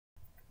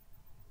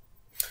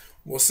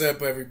What's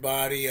up,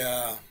 everybody?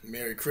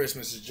 Merry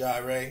Christmas, it's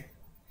Gierayg.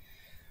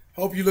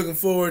 Hope you're looking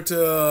forward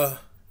to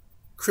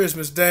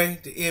Christmas Day.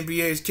 The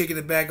NBA is kicking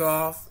it back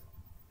off.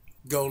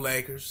 Go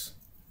Lakers.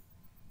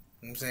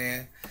 You know what I'm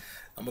saying?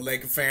 I'm a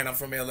Laker fan. I'm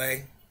from LA.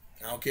 I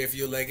don't care if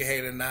you're a Laker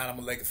hater or not. I'm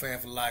a Laker fan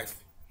for life.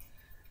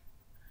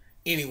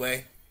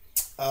 Anyway,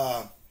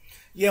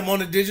 yeah, I'm on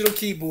the digital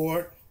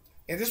keyboard.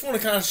 And just want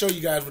to kind of show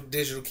you guys what the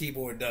digital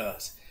keyboard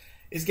does.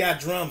 It's got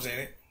drums in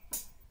it.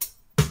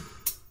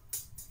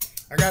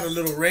 I got a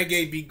little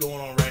reggae beat going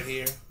on right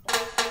here.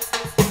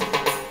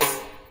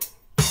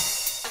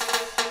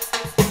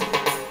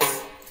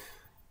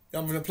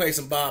 I'm going to play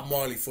some Bob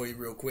Marley for you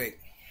real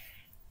quick.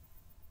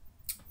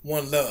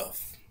 One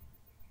Love.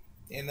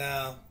 And,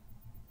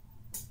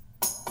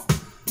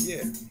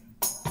 yeah.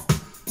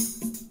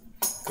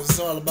 Because it's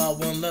all about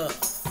one love.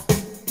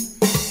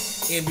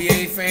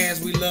 NBA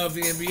fans, we love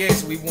the NBA,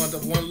 so we want the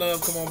One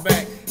Love come on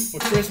back. For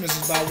Christmas,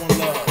 it's about one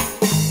love.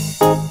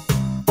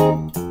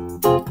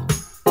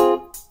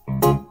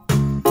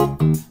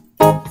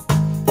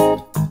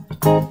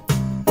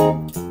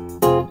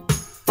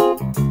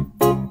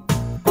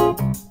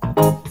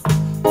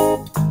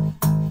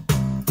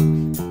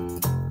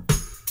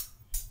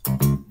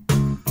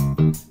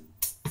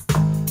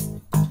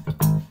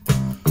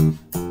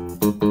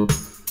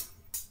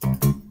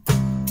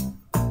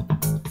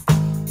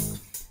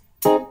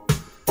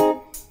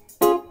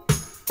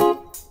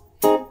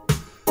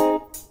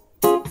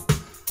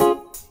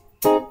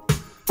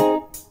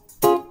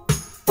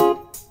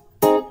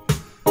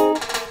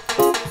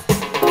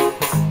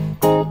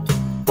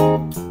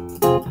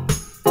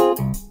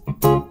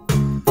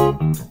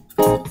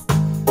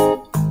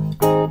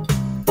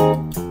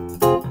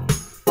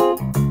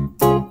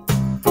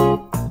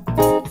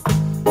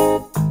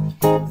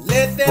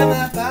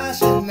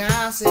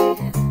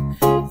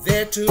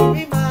 There to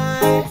be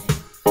mine.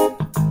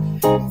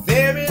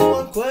 There is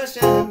one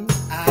question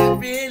I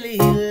really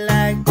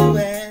like to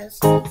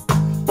ask.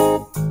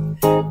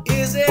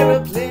 Is there a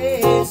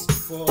place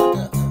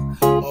for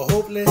a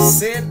hopeless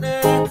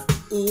sinner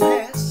who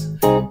has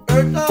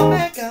hurt all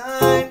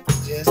mankind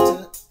just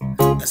to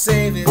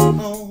save his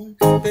own?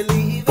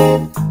 Believe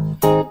it.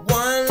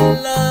 One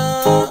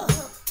love,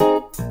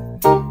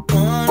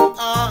 one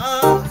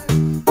heart.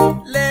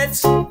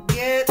 Let's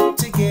get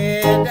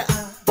together.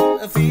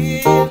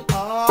 Feel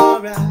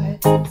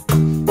alright.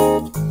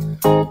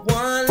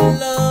 One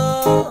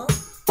love,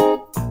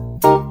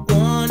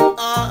 one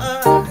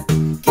heart.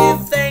 Give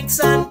thanks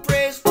and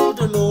praise to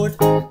the Lord,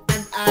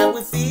 and I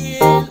will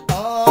feel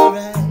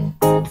alright.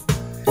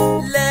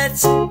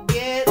 Let's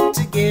get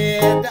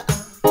together.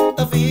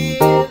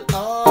 Feel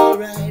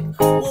alright.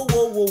 Whoa,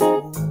 whoa,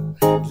 whoa.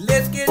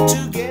 Let's get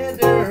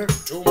together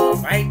to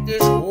fight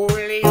this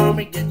holy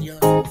Armageddon.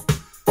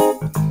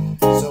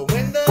 So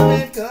when the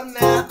men come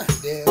now,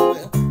 there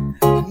will be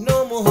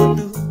no more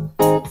do.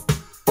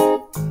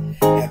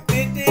 Have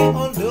pity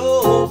on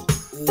those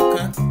who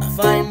can't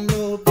find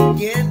no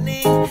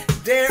beginning.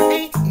 There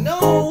ain't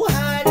no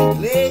hiding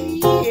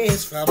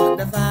place from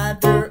the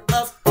Father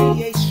of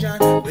creation.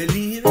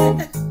 Believe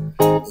it.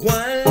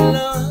 One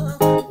love,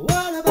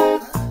 one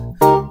about,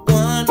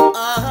 one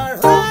heart.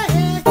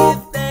 I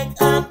give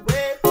thanks and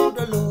praise to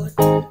the Lord,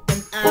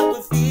 and I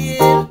will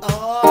feel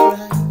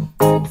alright.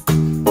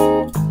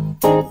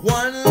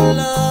 One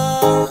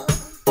love,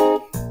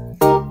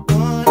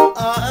 one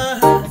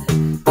heart.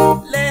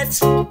 Let's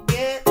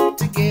get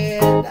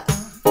together,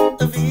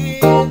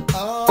 feel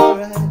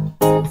alright.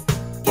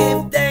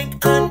 Give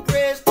thanks and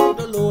praise to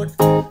the Lord,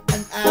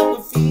 and I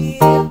will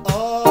feel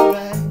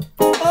alright.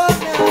 Oh,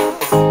 now.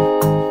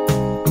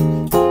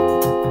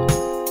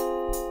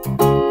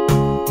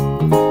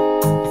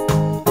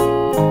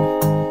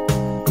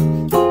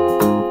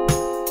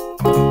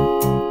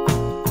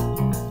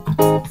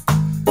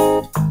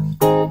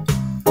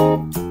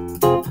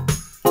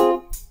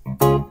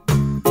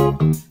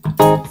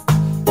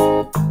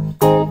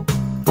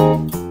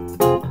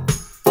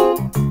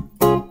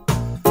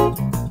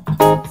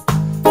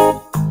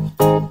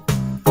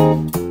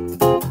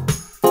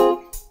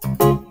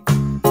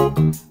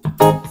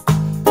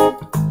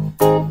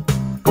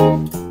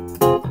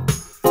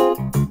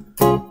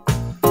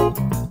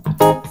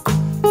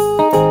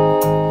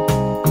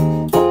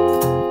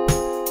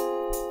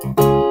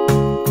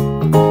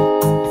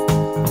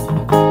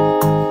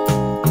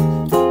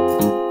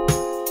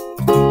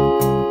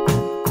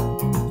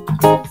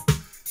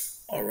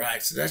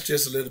 Alright, so that's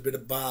just a little bit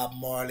of Bob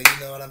Marley,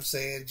 you know what I'm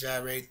saying?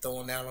 Gierayg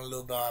throwing down a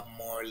little Bob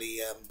Marley,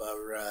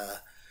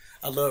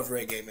 I love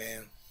reggae,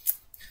 man.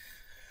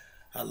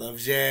 I love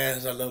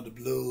jazz, I love the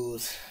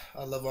blues,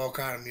 I love all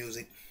kind of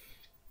music.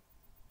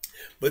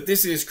 But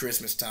this is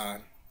Christmas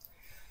time.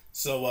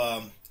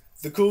 So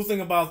the cool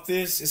thing about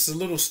this, it's a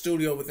little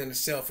studio within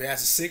itself. It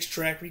has a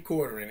 6-track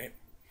recorder in it.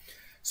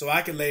 So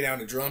I can lay down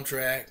the drum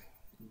track,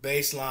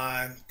 bass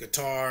line,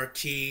 guitar,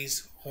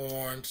 keys,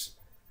 horns.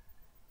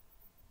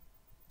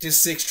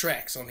 Just 6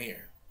 tracks on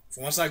here.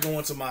 So once I go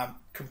into my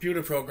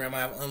computer program, I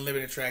have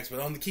unlimited tracks.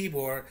 But on the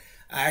keyboard,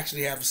 I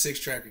actually have a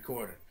 6-track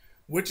recorder.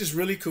 which is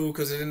really cool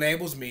because it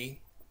enables me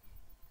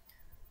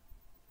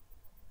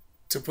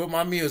to put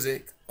my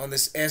music on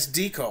this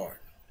SD card,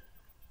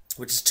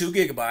 which is 2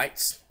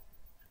 gigabytes,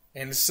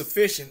 and it's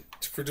sufficient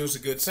to produce a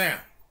good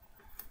sound.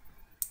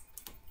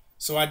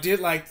 So I did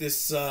like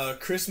this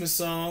Christmas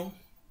song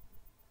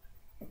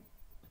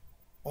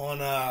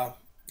on, I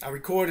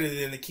recorded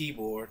it in the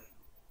keyboard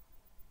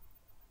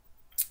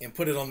and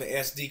put it on the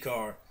SD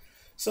card.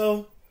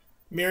 So,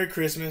 Merry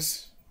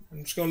Christmas.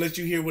 I'm just going to let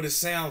you hear what it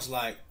sounds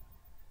like.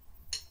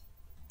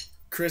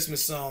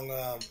 Christmas song,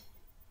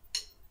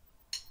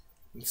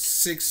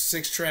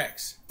 6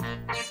 tracks.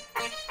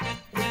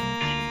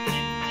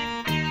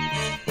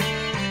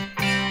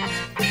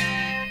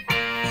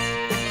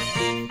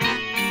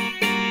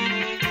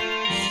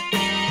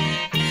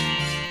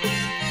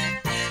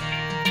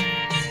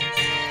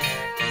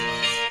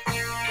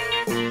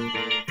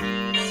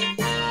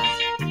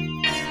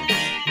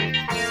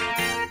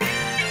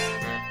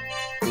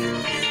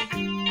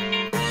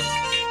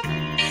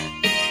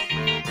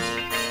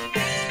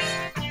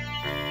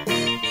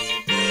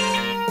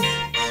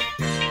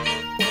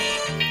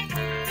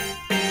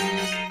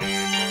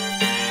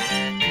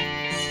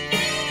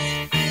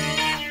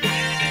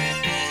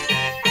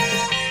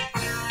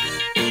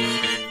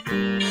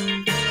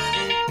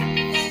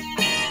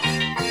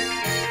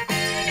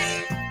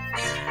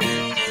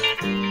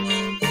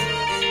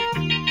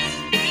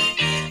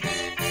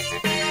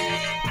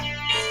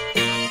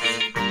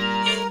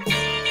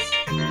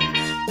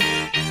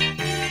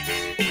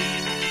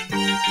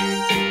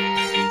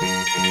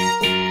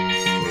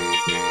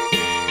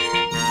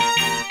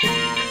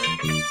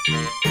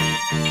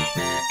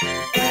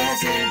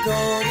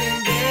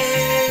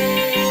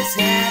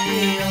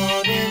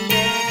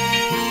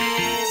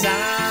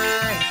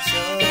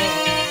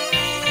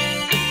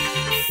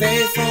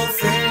 Faithful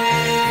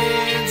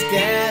friends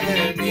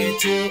gathered near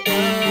to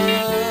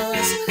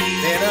us,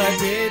 that are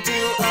dear to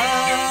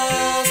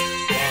us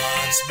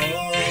once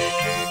more.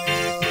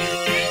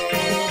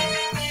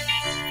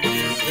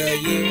 Through the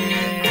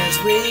years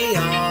we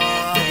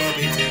all will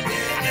be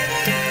together,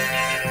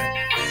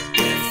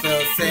 if the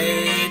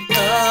fate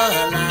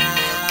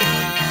allows.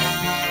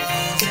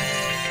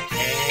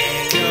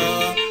 Hang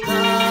your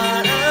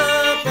heart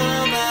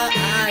upon the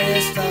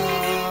highest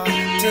star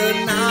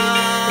tonight.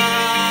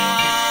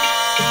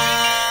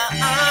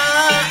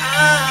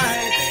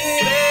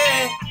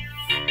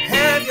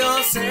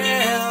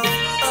 Yourself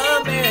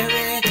a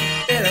merry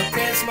little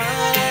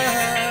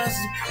Christmas.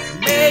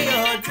 May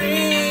your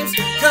dreams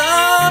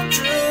come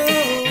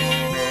true.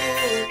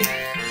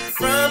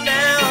 From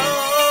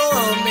now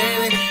on,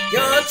 baby,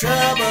 your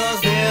troubles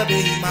will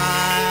be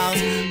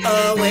miles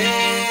away.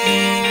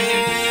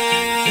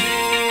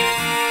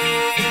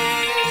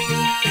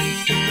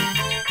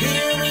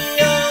 Here we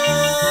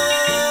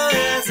are,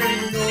 as in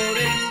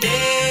golden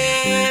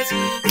days,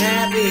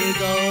 happy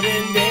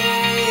golden days.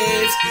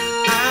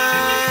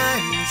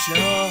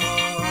 Sure.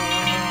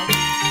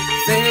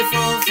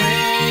 Faithful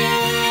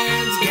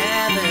friends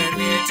gather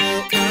near to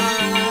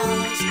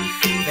us,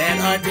 that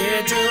are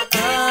dear to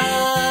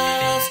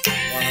us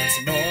once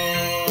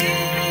more.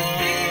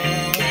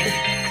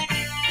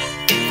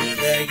 Through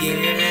the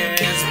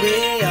years we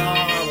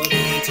all will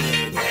be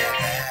together,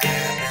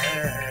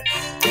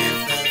 if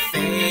the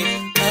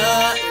fate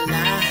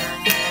allows.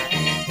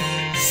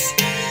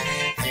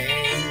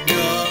 Hang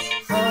your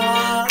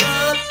heart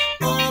up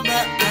on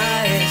the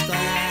highest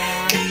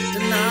cloud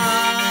tonight.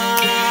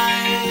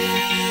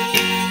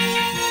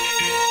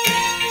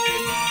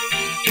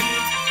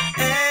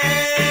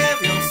 Have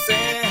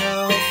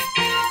yourself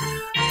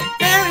a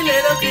merry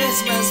little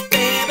Christmas,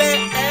 baby.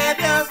 Have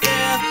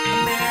yourself a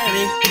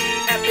merry,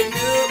 happy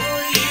new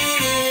year.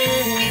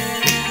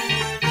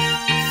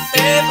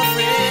 Faithful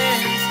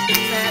friends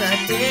that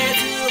are dear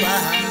to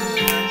us,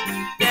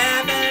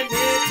 gather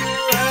near to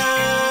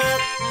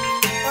us.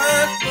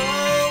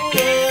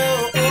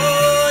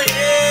 Oh,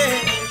 yeah.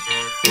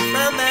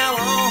 From now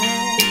on,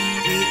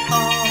 we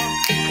all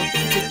will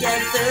be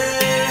together,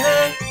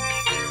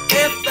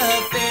 if the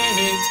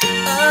fate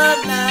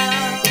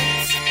allows.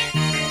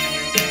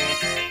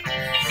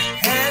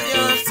 Have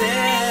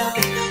yourself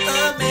a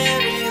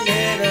merry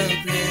little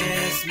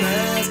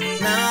Christmas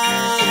night.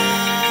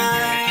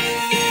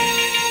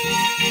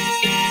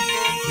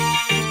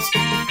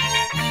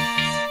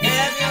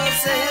 Have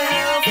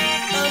yourself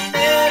a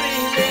merry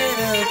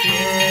little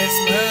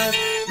Christmas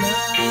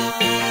night.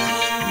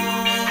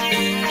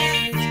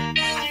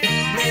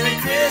 Merry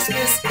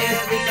Christmas,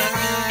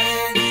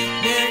 everybody.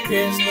 Merry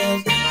Christmas,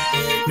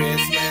 Merry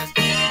Christmas,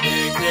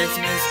 Merry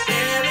Christmas,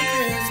 Merry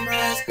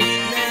Christmas,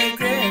 Merry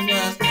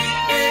Christmas,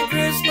 Merry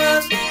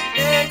Christmas,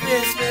 Merry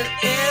Christmas,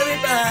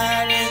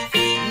 everybody.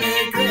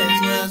 Merry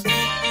Christmas,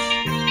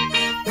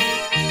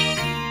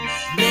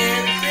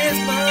 Merry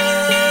Christmas,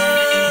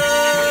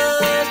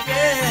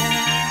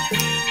 yeah.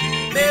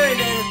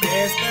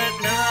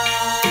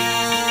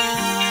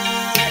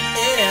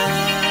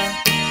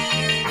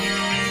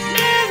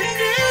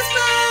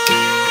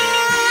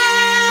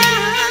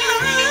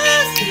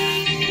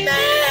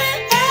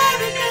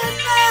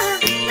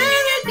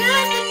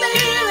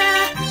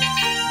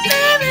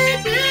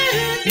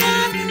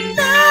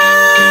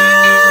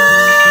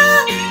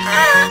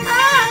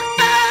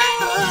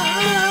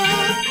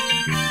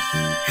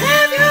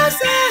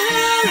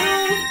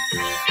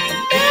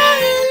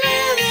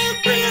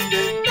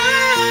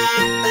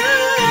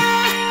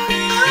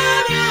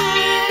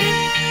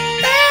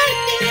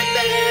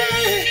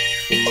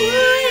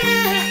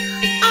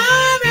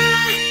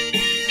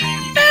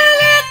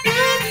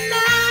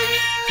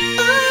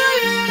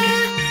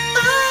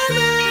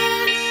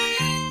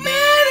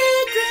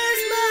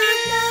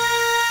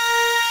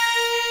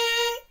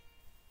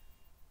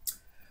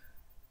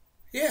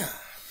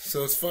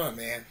 fun,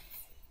 man.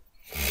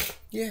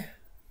 Yeah.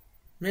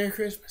 Merry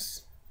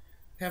Christmas.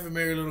 Have a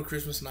merry little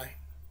Christmas night.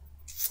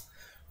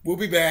 We'll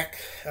be back.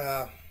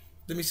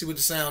 Let me see what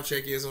the sound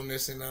check is on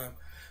this and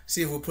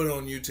see if we'll put it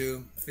on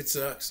YouTube. If it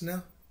sucks,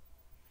 no.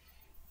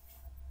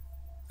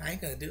 I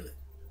ain't gonna do it.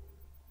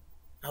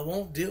 I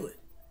won't do it.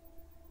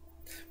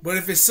 But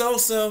if it's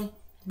so,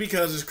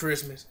 because it's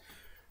Christmas,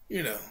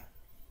 you know,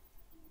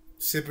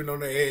 sipping on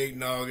the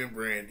eggnog and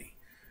brandy.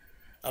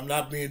 I'm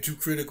not being too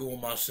critical on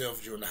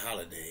myself during the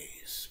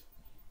holidays.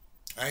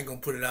 I ain't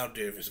gonna put it out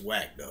there if it's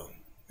whack, though.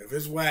 If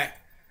it's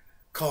whack,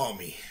 call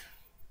me.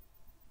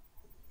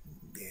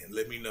 Yeah,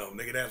 let me know.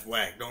 Nigga, that's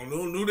whack. Don't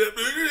do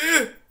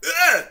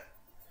that.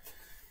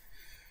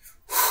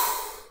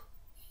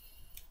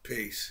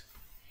 Peace.